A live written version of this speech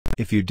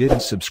If you didn't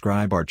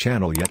subscribe our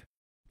channel yet,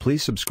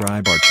 please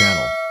subscribe our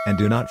channel, and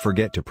do not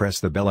forget to press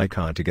the bell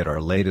icon to get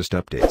our latest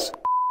updates.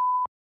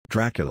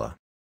 Dracula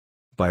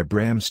by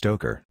Bram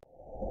Stoker.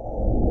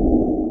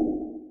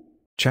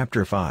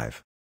 Chapter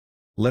 5.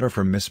 Letter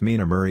from Miss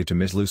Mina Murray to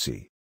Miss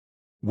Lucy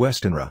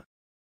Westenra.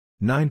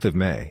 9th of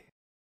May.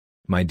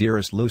 My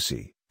dearest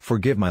Lucy,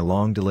 forgive my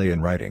long delay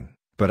in writing,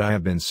 but I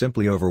have been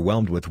simply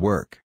overwhelmed with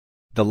work.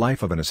 The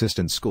life of an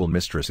assistant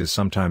schoolmistress is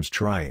sometimes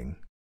trying.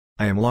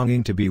 I am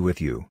longing to be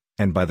with you,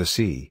 and by the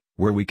sea,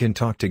 where we can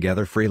talk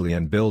together freely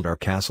and build our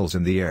castles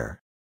in the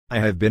air. I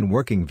have been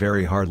working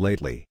very hard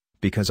lately,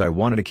 because I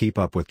wanted to keep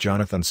up with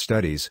Jonathan's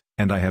studies,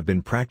 and I have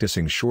been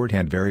practicing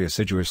shorthand very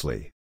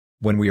assiduously.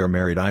 When we are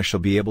married I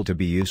shall be able to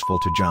be useful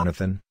to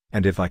Jonathan,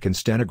 and if I can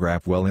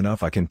stenograph well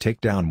enough I can take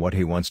down what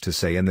he wants to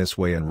say in this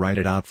way and write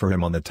it out for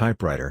him on the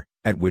typewriter,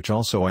 at which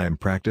also I am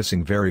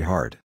practicing very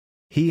hard.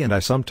 He and I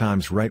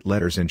sometimes write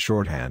letters in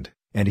shorthand,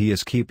 and he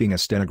is keeping a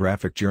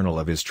stenographic journal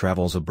of his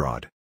travels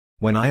abroad.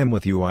 When I am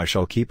with you I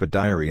shall keep a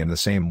diary in the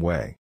same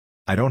way.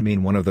 I don't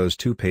mean one of those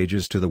 2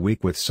 pages to the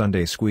week with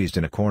Sunday squeezed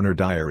in a corner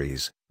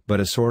diaries,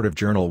 but a sort of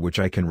journal which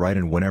I can write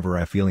in whenever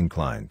I feel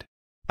inclined.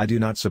 I do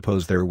not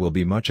suppose there will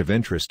be much of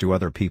interest to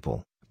other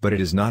people, but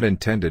it is not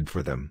intended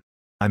for them.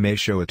 I may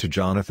show it to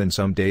Jonathan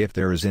some day if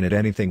there is in it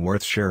anything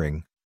worth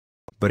sharing.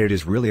 But it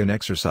is really an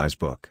exercise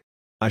book.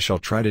 I shall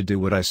try to do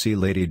what I see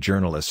lady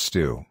journalists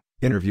do,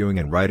 interviewing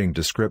and writing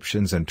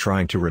descriptions and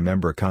trying to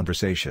remember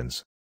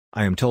conversations.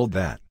 I am told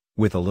that,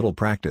 with a little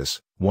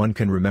practice, one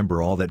can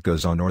remember all that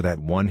goes on or that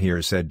one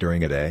hears said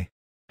during a day.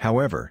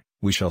 However,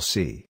 we shall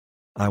see.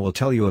 I will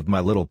tell you of my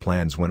little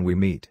plans when we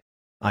meet.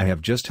 I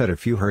have just had a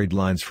few hurried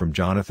lines from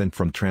Jonathan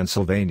from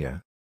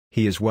Transylvania.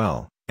 He is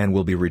well, and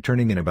will be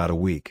returning in about a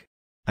week.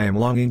 I am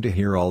longing to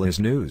hear all his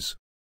news.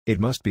 It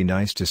must be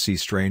nice to see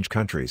strange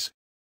countries.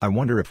 I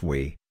wonder if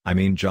we, I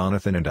mean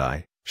Jonathan and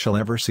I, shall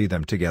ever see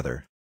them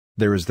together.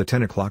 There is the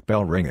 10 o'clock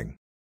bell ringing.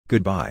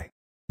 Goodbye.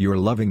 Your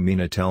loving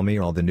Mina. Tell me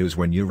all the news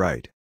when you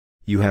write.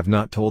 You have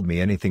not told me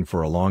anything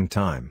for a long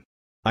time.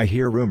 I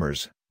hear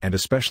rumors, and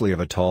especially of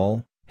a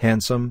tall,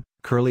 handsome,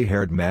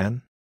 curly-haired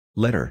man.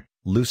 Letter,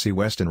 Lucy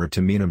Westenra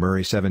to Mina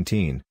Murray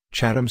 17,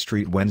 Chatham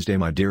Street Wednesday.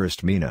 My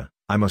dearest Mina,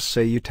 I must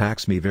say you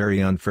tax me very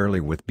unfairly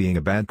with being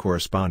a bad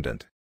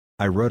correspondent.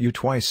 I wrote you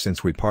twice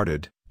since we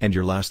parted, and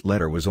your last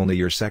letter was only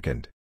your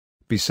second.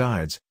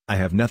 Besides, I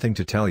have nothing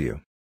to tell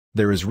you.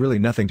 There is really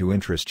nothing to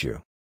interest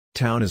you.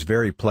 Town is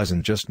very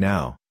pleasant just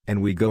now,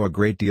 and we go a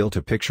great deal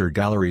to picture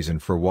galleries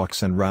and for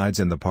walks and rides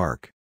in the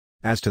park.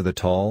 As to the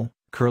tall,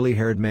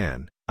 curly-haired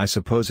man, I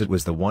suppose it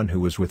was the one who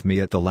was with me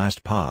at the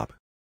last pop.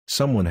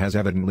 Someone has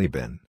evidently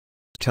been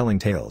telling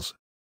tales.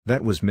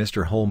 That was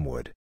Mr.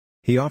 Holmwood.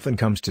 He often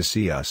comes to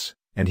see us,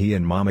 and he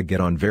and Mama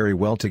get on very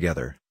well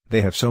together.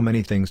 They have so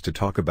many things to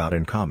talk about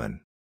in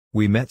common.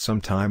 We met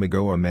some time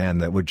ago a man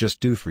that would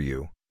just do for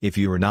you, if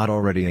you are not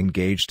already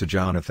engaged to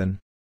Jonathan.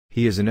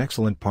 He is an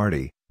excellent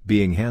party,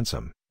 being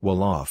handsome,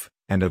 well off,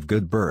 and of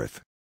good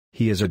birth.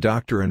 He is a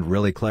doctor and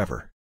really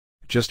clever.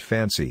 Just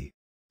fancy.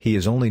 He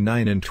is only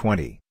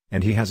 29,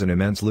 and he has an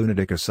immense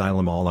lunatic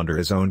asylum all under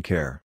his own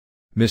care.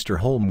 Mr.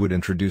 Holmwood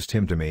introduced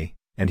him to me,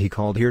 and he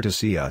called here to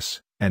see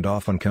us, and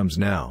often comes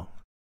now.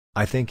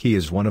 I think he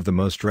is one of the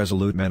most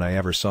resolute men I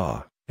ever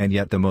saw, and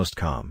yet the most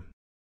calm.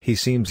 He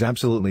seems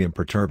absolutely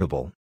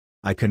imperturbable.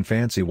 I can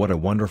fancy what a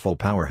wonderful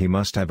power he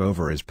must have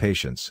over his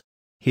patients.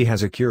 He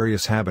has a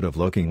curious habit of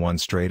looking one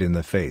straight in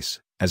the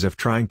face, as if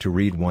trying to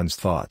read one's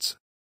thoughts.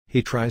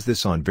 He tries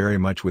this on very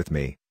much with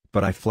me,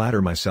 but I flatter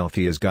myself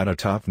he has got a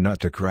tough nut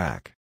to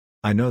crack.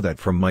 I know that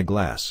from my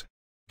glass.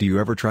 Do you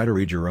ever try to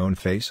read your own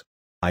face?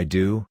 I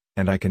do,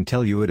 and I can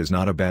tell you it is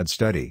not a bad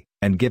study,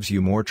 and gives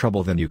you more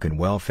trouble than you can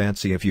well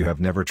fancy if you have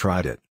never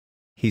tried it.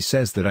 He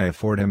says that I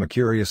afford him a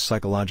curious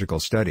psychological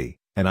study,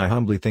 and I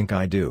humbly think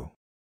I do.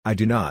 I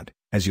do not,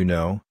 as you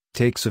know,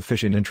 take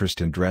sufficient interest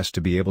in dress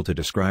to be able to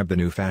describe the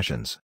new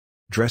fashions.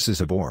 Dress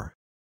is a bore.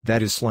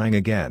 That is slang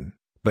again,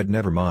 but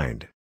never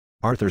mind.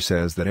 Arthur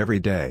says that every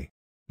day.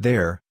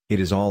 There, it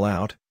is all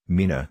out,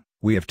 Mina.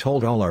 We have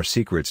told all our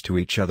secrets to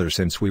each other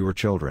since we were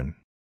children.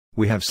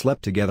 We have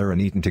slept together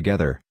and eaten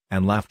together,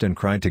 and laughed and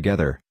cried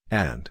together,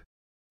 and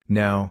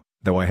now,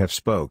 though I have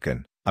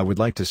spoken, I would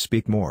like to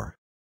speak more.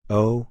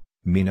 Oh,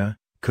 Mina,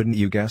 couldn't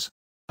you guess?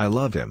 I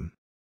love him.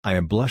 I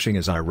am blushing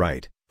as I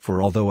write,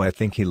 for although I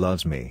think he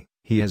loves me,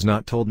 he has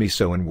not told me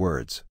so in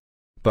words.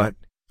 But,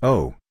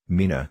 oh,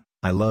 Mina,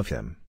 I love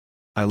him.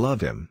 I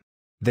love him.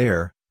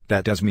 There,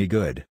 that does me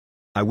good.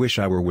 I wish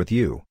I were with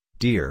you,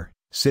 dear,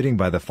 sitting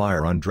by the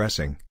fire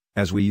undressing,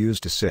 as we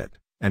used to sit,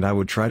 and I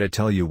would try to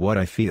tell you what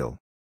I feel.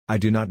 I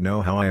do not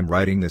know how I am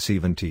writing this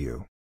even to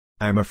you.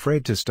 I am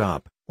afraid to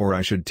stop, or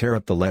I should tear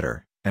up the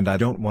letter, and I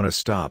don't want to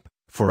stop,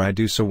 for I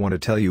do so want to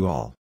tell you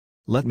all.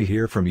 Let me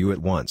hear from you at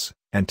once,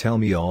 and tell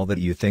me all that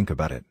you think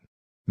about it.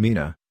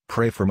 Mina,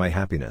 pray for my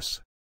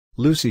happiness.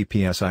 Lucy.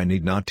 P.S. I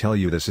need not tell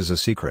you this is a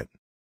secret.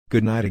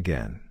 Good night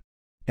again.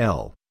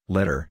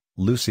 Letter,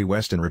 Lucy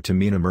Westenra to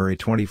Mina Murray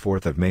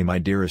 24th of May. My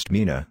dearest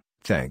Mina,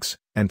 thanks,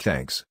 and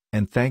thanks,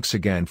 and thanks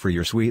again for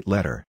your sweet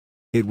letter.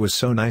 It was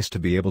so nice to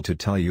be able to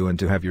tell you and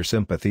to have your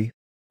sympathy.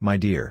 My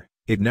dear,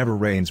 it never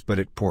rains but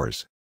it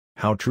pours.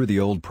 How true the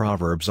old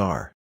proverbs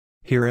are.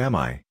 Here am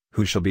I,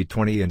 who shall be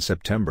 20 in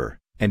September,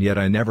 and yet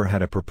I never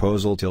had a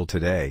proposal till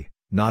today,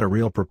 not a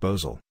real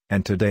proposal,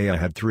 and today I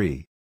had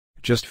 3.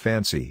 Just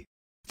fancy.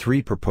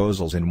 3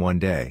 proposals in one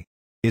day.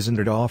 Isn't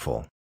it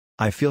awful?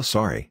 I feel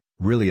sorry,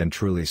 really and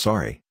truly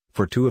sorry,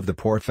 for 2 of the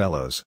poor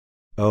fellows.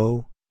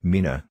 Oh,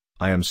 Mina,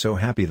 I am so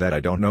happy that I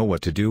don't know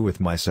what to do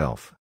with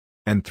myself.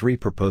 And 3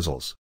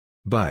 proposals.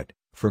 But,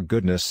 for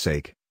goodness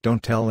sake,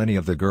 don't tell any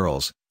of the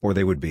girls, or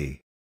they would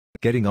be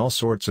getting all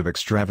sorts of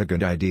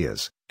extravagant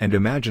ideas, and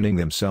imagining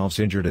themselves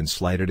injured and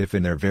slighted if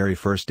in their very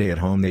first day at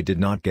home they did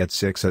not get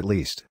 6 at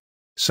least.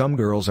 Some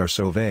girls are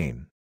so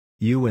vain.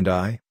 You and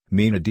I,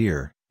 Mina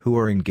dear, who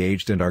are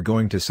engaged and are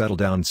going to settle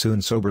down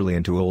soon soberly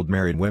into old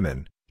married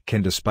women,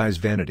 can despise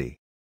vanity.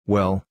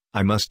 Well,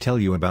 I must tell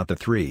you about the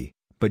 3,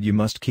 but you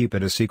must keep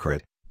it a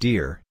secret,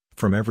 dear,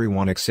 from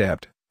everyone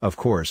except, of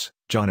course,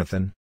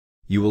 Jonathan.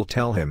 You will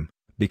tell him,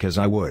 because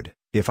I would,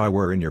 if I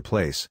were in your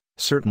place,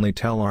 certainly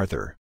tell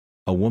Arthur.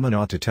 A woman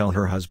ought to tell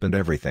her husband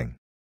everything.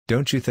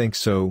 Don't you think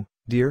so,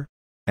 dear?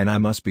 And I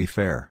must be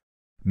fair.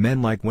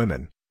 Men like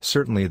women,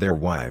 certainly their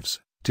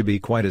wives, to be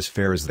quite as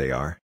fair as they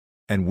are.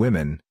 And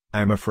women,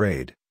 I am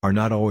afraid, are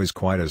not always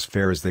quite as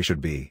fair as they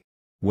should be.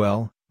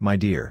 Well, my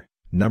dear,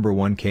 number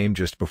 1 came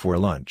just before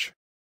lunch.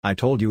 I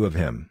told you of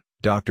him,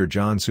 Dr.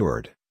 John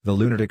Seward, the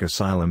lunatic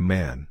asylum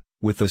man,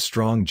 with the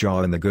strong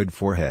jaw and the good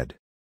forehead.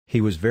 He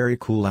was very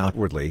cool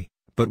outwardly,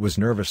 but was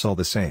nervous all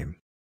the same.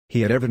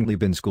 He had evidently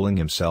been schooling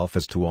himself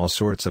as to all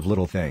sorts of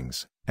little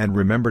things, and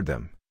remembered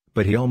them,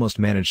 but he almost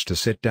managed to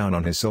sit down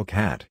on his silk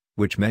hat,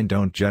 which men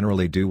don't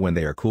generally do when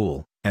they are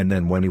cool, and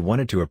then when he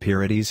wanted to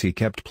appear at ease he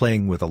kept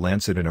playing with a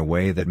lancet in a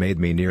way that made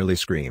me nearly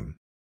scream.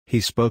 He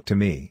spoke to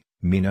me,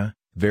 Mina,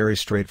 very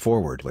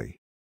straightforwardly.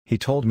 He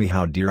told me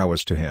how dear I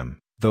was to him,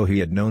 though he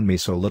had known me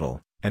so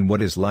little, and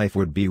what his life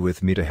would be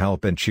with me to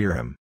help and cheer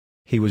him.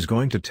 He was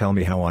going to tell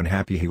me how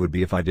unhappy he would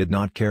be if I did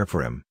not care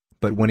for him,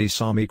 but when he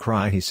saw me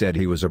cry he said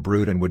he was a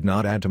brute and would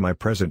not add to my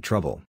present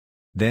trouble.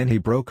 Then he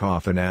broke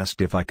off and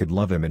asked if I could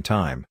love him in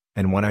time,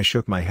 and when I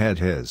shook my head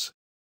his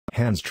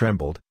hands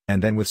trembled,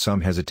 and then with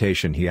some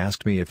hesitation he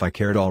asked me if I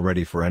cared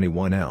already for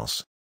anyone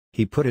else.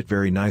 He put it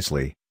very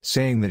nicely,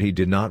 saying that he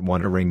did not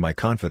want to wring my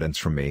confidence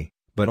from me,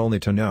 but only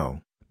to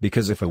know,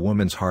 because if a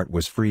woman's heart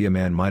was free a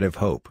man might have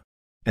hope.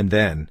 And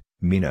then,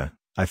 Mina,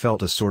 I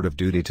felt a sort of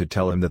duty to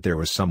tell him that there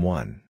was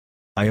someone.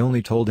 I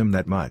only told him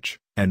that much,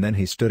 and then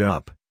he stood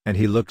up, and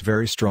he looked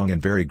very strong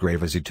and very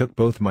grave as he took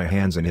both my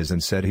hands in his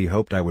and said he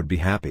hoped I would be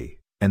happy,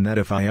 and that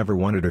if I ever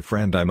wanted a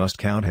friend I must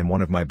count him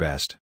one of my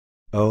best.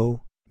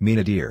 Oh,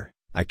 Mina dear,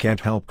 I can't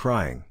help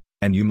crying,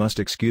 and you must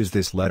excuse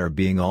this letter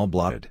being all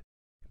blotted.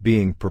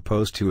 Being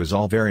proposed to is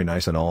all very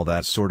nice and all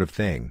that sort of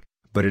thing,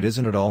 but it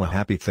isn't at all a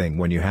happy thing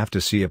when you have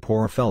to see a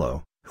poor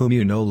fellow, whom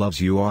you know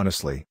loves you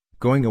honestly,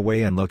 going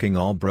away and looking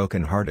all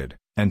broken-hearted,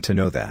 and to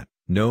know that,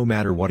 no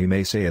matter what he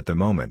may say at the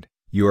moment,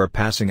 you are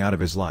passing out of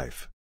his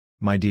life.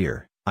 My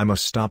dear, I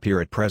must stop here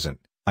at present,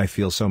 I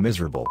feel so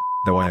miserable,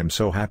 though I am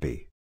so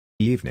happy.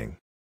 Evening.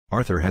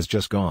 Arthur has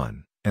just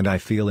gone, and I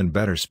feel in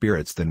better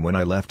spirits than when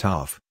I left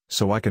off,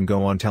 so I can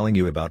go on telling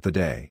you about the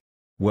day.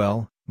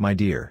 Well, my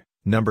dear,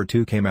 number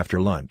 2 came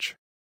after lunch.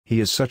 He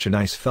is such a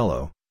nice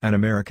fellow, an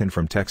American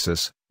from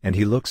Texas, and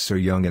he looks so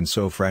young and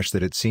so fresh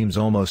that it seems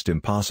almost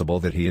impossible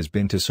that he has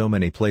been to so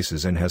many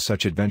places and has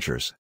such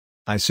adventures.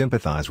 I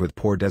sympathize with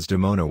poor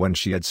Desdemona when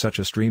she had such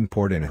a stream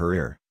poured in her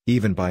ear,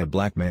 even by a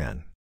black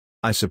man.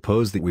 I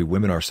suppose that we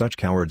women are such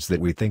cowards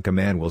that we think a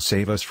man will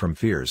save us from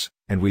fears,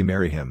 and we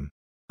marry him.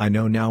 I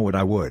know now what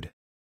I would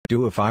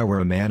do if I were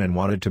a man and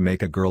wanted to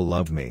make a girl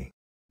love me.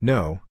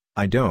 No,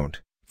 I don't,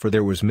 for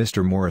there was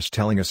Mr. Morris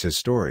telling us his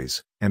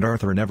stories, and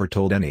Arthur never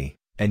told any,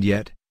 and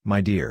yet,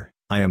 my dear,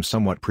 I am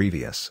somewhat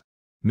previous.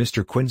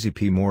 Mr. Quincy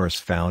P. Morris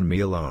found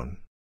me alone.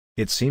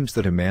 It seems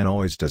that a man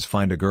always does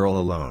find a girl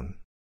alone.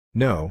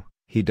 No,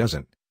 he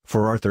doesn't,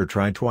 for Arthur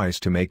tried twice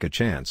to make a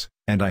chance,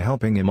 and I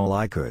helping him all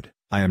I could.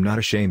 I am not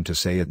ashamed to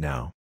say it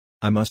now.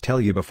 I must tell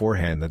you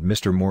beforehand that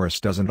Mr.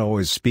 Morris doesn't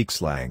always speak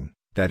slang,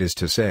 that is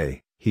to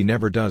say, he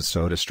never does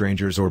so to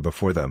strangers or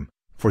before them,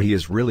 for he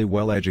is really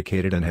well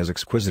educated and has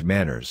exquisite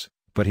manners,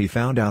 but he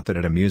found out that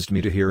it amused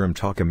me to hear him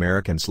talk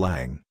American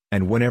slang,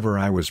 and whenever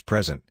I was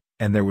present,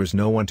 and there was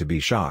no one to be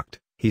shocked,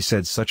 he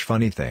said such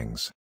funny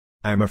things.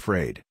 I am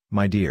afraid,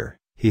 my dear,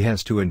 he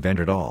has to invent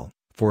it all,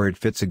 for it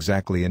fits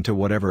exactly into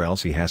whatever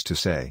else he has to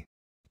say.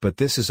 But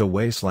this is a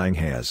way slang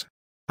has.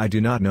 I do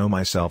not know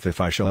myself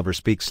if I shall ever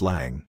speak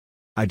slang.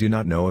 I do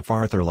not know if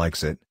Arthur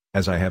likes it,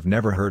 as I have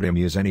never heard him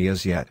use any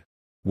as yet.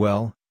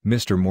 Well,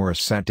 Mr. Morris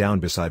sat down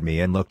beside me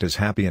and looked as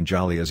happy and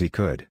jolly as he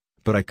could,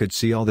 but I could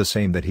see all the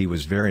same that he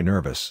was very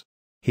nervous.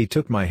 He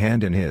took my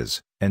hand in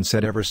his, and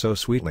said ever so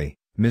sweetly,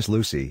 "Miss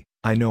Lucy,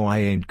 I know I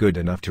ain't good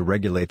enough to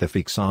regulate the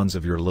fixons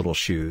of your little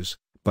shoes,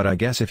 but I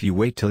guess if you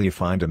wait till you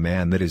find a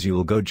man that is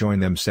you'll go join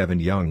them 7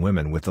 young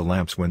women with the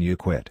lamps when you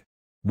quit.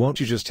 Won't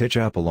you just hitch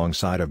up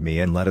alongside of me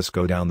and let us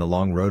go down the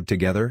long road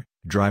together,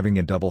 driving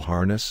in double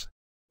harness?"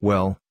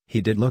 Well, He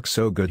did look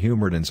so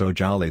good-humored and so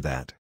jolly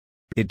that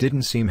it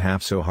didn't seem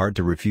half so hard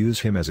to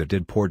refuse him as it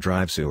did poor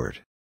Drive Seward.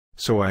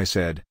 So I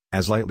said,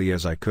 as lightly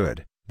as I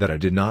could, that I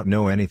did not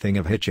know anything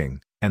of hitching,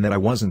 and that I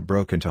wasn't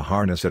broke into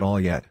harness at all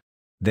yet.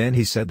 Then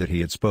he said that he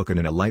had spoken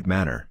in a light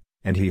manner,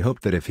 and he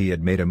hoped that if he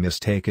had made a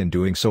mistake in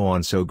doing so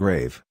on so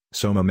grave,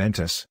 so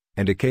momentous,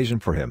 an occasion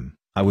for him,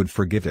 I would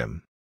forgive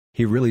him.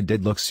 He really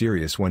did look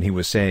serious when he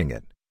was saying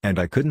it, and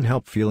I couldn't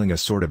help feeling a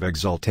sort of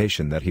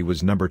exultation that he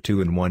was number 2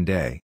 in one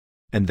day.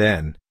 And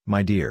then,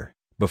 my dear,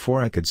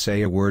 before I could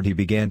say a word he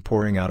began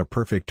pouring out a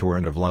perfect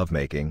torrent of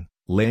love-making,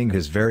 laying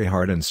his very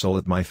heart and soul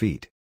at my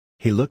feet.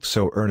 He looked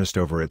so earnest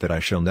over it that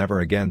I shall never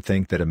again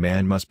think that a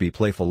man must be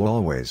playful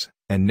always,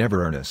 and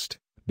never earnest,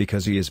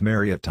 because he is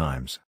merry at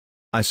times.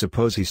 I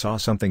suppose he saw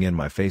something in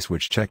my face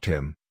which checked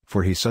him,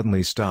 for he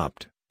suddenly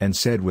stopped, and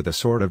said with a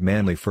sort of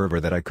manly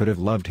fervor that I could have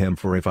loved him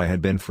for if I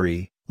had been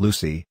free.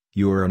 "Lucy,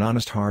 you are an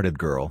honest-hearted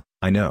girl,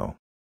 I know.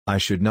 I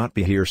should not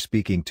be here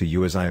speaking to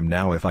you as I am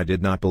now if I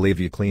did not believe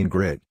you clean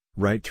grit,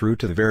 right through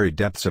to the very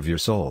depths of your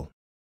soul.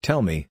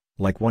 Tell me,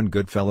 like one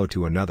good fellow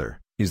to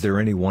another, is there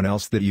anyone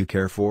else that you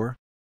care for?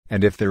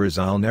 And if there is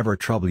I'll never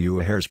trouble you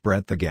a hair's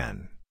breadth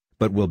again,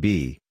 but will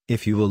be,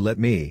 if you will let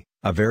me,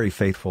 a very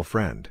faithful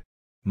friend.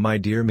 My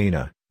dear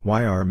Mina,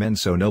 why are men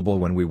so noble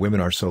when we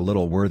women are so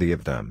little worthy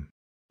of them?"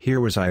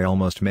 Here was I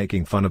almost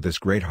making fun of this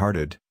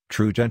great-hearted,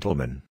 true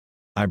gentleman.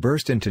 I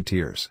burst into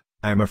tears.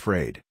 "I am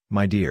afraid,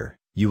 my dear,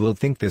 you will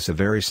think this a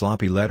very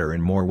sloppy letter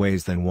in more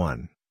ways than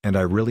one, and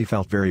I really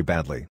felt very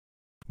badly.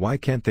 Why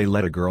can't they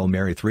let a girl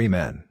marry 3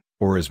 men,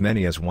 or as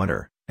many as want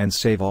her, and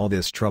save all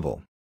this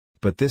trouble?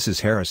 But this is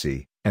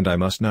heresy, and I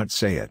must not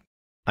say it.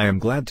 I am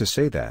glad to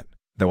say that,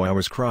 though I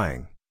was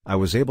crying, I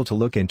was able to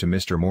look into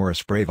Mr.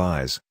 Morris' brave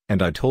eyes,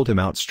 and I told him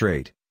out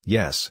straight,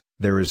 yes,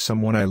 there is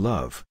someone I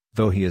love,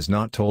 though he has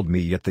not told me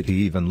yet that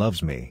he even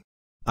loves me.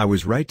 I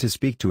was right to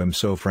speak to him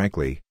so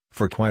frankly,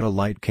 for quite a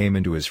light came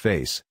into his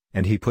face,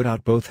 and he put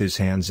out both his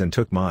hands and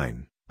took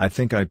mine. I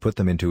think I put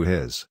them into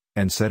his,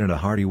 and said in a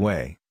hearty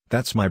way,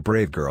 'That's my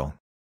brave girl.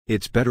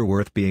 It's better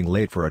worth being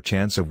late for a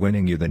chance of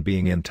winning you than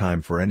being in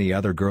time for any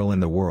other girl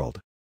in the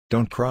world.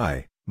 Don't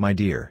cry, my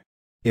dear.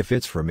 If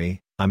it's for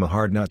me, I'm a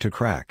hard nut to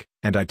crack,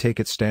 and I take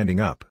it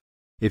standing up.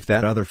 If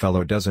that other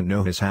fellow doesn't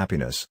know his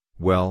happiness,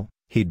 well,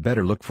 he'd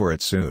better look for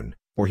it soon,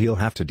 or he'll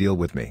have to deal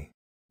with me.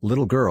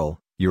 Little girl,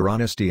 your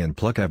honesty and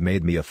pluck have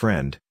made me a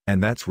friend,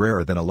 and that's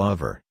rarer than a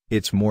lover.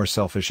 It's more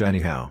selfish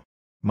anyhow.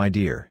 My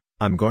dear,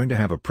 I'm going to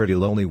have a pretty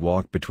lonely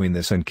walk between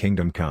this and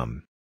Kingdom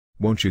Come.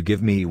 Won't you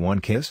give me one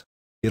kiss?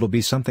 It'll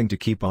be something to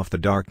keep off the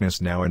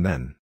darkness now and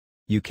then.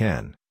 You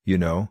can, you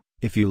know,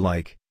 if you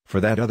like,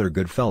 for that other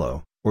good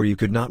fellow, or you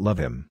could not love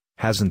him,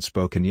 hasn't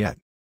spoken yet.'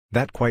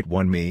 That quite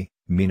won me,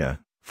 Mina,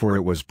 for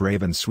it was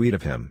brave and sweet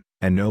of him,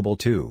 and noble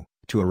too,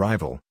 to a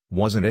rival,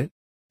 wasn't it?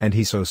 And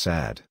he's so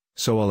sad,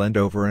 so I leaned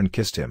over and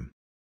kissed him.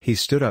 He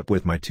stood up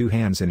with my 2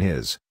 hands in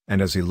his,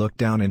 and as he looked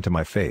down into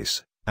my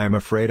face, I am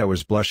afraid I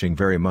was blushing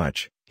very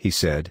much, he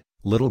said,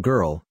 'Little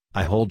girl,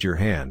 I hold your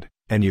hand,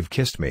 and you've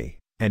kissed me,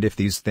 and if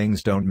these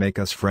things don't make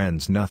us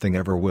friends nothing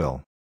ever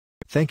will.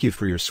 Thank you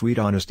for your sweet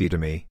honesty to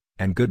me,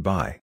 and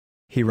goodbye.'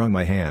 He wrung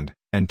my hand,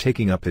 and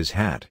taking up his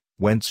hat,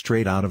 went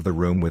straight out of the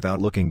room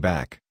without looking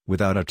back,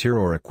 without a tear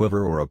or a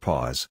quiver or a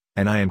pause,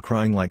 and I am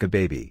crying like a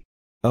baby.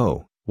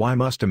 Oh, why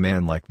must a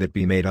man like that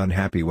be made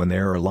unhappy when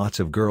there are lots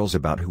of girls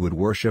about who would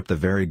worship the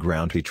very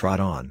ground he trod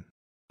on?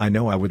 I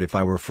know I would if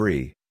I were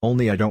free,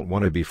 only I don't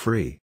want to be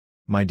free.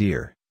 My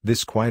dear,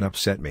 this quite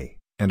upset me,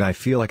 and I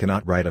feel I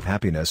cannot write of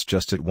happiness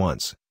just at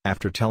once,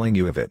 after telling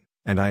you of it,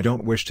 and I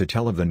don't wish to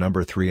tell of the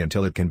number 3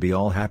 until it can be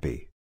all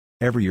happy.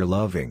 Ever your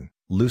loving,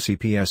 Lucy.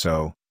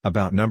 P.S.O.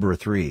 About number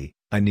 3,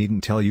 I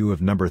needn't tell you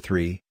of number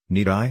 3,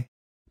 need I?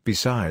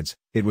 Besides,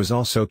 it was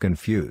all so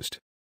confused.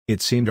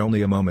 It seemed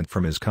only a moment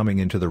from his coming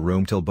into the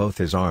room till both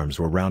his arms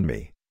were round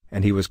me,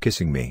 and he was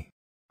kissing me.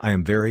 I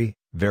am very,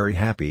 very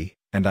happy,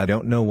 and I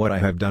don't know what I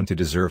have done to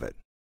deserve it.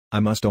 I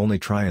must only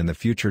try in the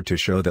future to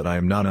show that I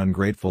am not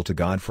ungrateful to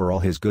God for all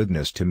his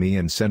goodness to me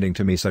in sending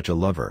to me such a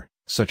lover,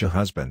 such a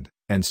husband,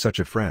 and such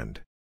a friend.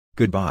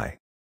 Goodbye.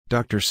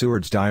 Dr.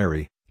 Seward's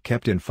diary,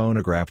 kept in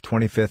phonograph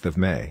 25th of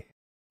May.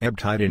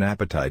 Ebbtide in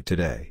appetite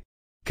today.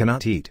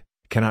 Cannot eat,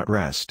 cannot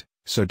rest,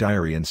 so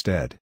diary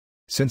instead.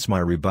 Since my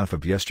rebuff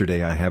of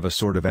yesterday I have a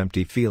sort of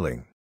empty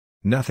feeling.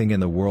 Nothing in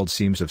the world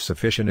seems of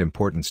sufficient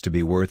importance to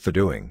be worth the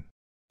doing.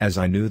 As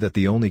I knew that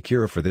the only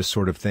cure for this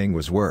sort of thing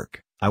was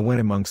work, I went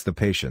amongst the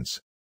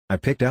patients. I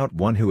picked out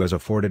one who has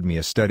afforded me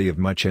a study of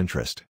much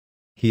interest.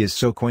 He is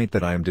so quaint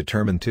that I am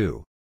determined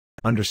to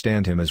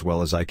understand him as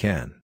well as I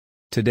can.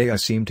 Today I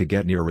seem to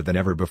get nearer than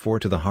ever before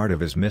to the heart of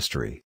his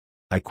mystery.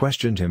 I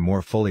questioned him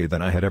more fully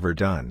than I had ever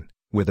done,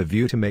 with a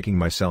view to making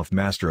myself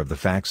master of the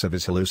facts of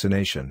his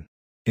hallucination.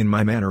 In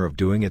my manner of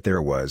doing it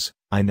there was,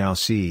 I now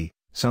see,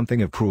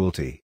 something of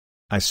cruelty.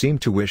 I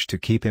seemed to wish to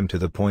keep him to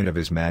the point of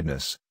his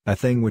madness, a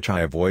thing which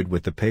I avoid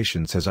with the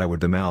patients as I would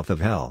the mouth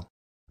of hell.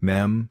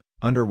 Mem,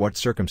 under what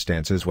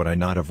circumstances would I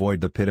not avoid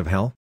the pit of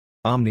hell?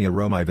 Omnia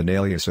Romae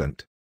Venalius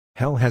sunt.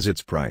 Hell has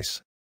its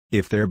price.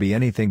 If there be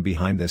anything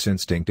behind this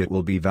instinct it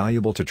will be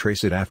valuable to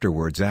trace it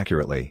afterwards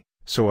accurately,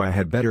 so I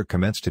had better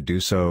commence to do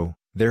so,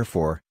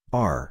 therefore,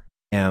 R.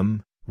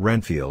 M.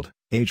 Renfield,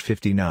 age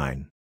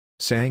 59.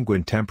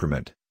 Sanguine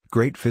temperament,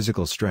 great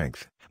physical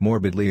strength,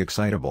 morbidly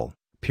excitable,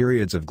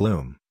 periods of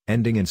gloom,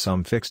 ending in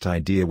some fixed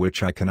idea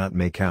which I cannot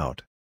make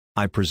out.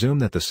 I presume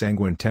that the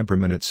sanguine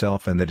temperament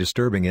itself and the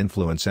disturbing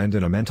influence end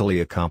in a mentally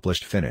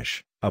accomplished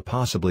finish, a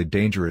possibly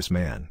dangerous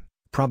man,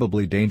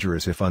 probably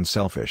dangerous if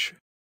unselfish.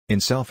 In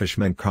selfish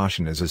men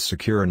caution is as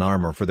secure an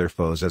armor for their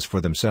foes as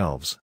for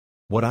themselves.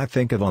 What I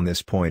think of on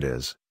this point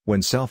is,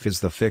 when self is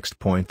the fixed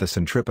point the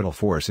centripetal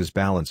force is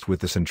balanced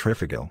with the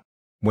centrifugal.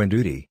 When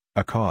duty,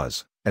 a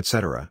cause,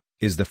 etc.,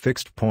 is the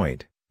fixed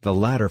point, the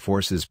latter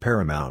force is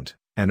paramount,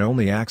 and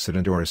only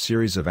accident or a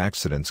series of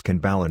accidents can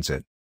balance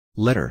it.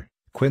 Letter,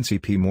 Quincy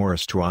P.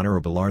 Morris to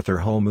Honorable Arthur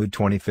Holmwood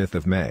 25th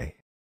of May.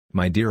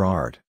 My dear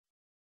Art.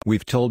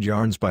 We've told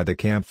yarns by the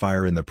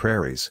campfire in the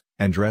prairies,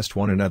 and dressed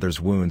one another's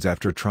wounds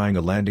after trying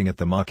a landing at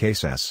the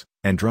Marquesas,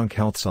 and drunk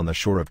healths on the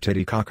shore of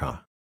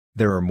Titicaca.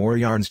 There are more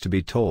yarns to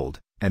be told,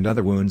 and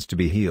other wounds to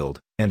be healed,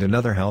 and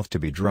another health to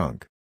be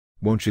drunk.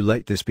 Won't you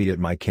let this be at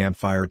my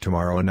campfire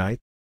tomorrow night?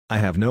 I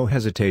have no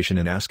hesitation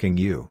in asking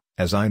you,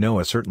 as I know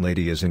a certain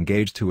lady is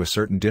engaged to a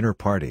certain dinner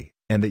party,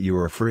 and that you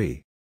are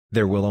free.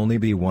 There will only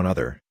be one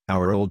other,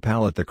 our old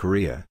pal at the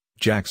Korea,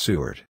 Jack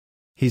Seward.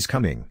 He's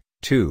coming,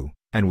 too,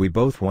 and we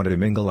both want to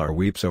mingle our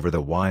weeps over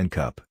the wine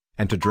cup,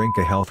 and to drink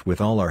a health with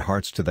all our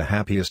hearts to the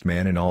happiest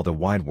man in all the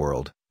wide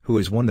world, who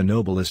has won the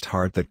noblest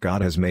heart that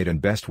God has made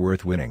and best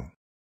worth winning.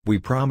 We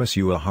promise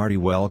you a hearty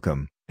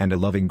welcome, and a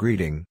loving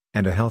greeting,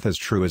 and a health as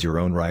true as your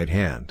own right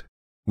hand.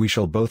 We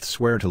shall both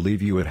swear to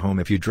leave you at home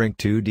if you drink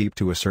too deep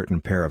to a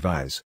certain pair of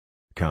eyes.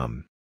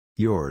 Come.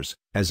 Yours,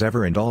 as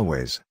ever and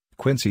always,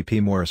 Quincy P.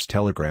 Morris.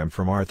 Telegram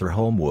from Arthur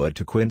Holmwood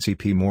to Quincy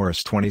P.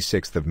 Morris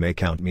 26th of May.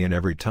 Count me in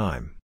every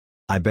time.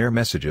 I bear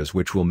messages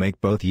which will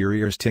make both your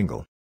ears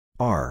tingle.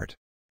 Art.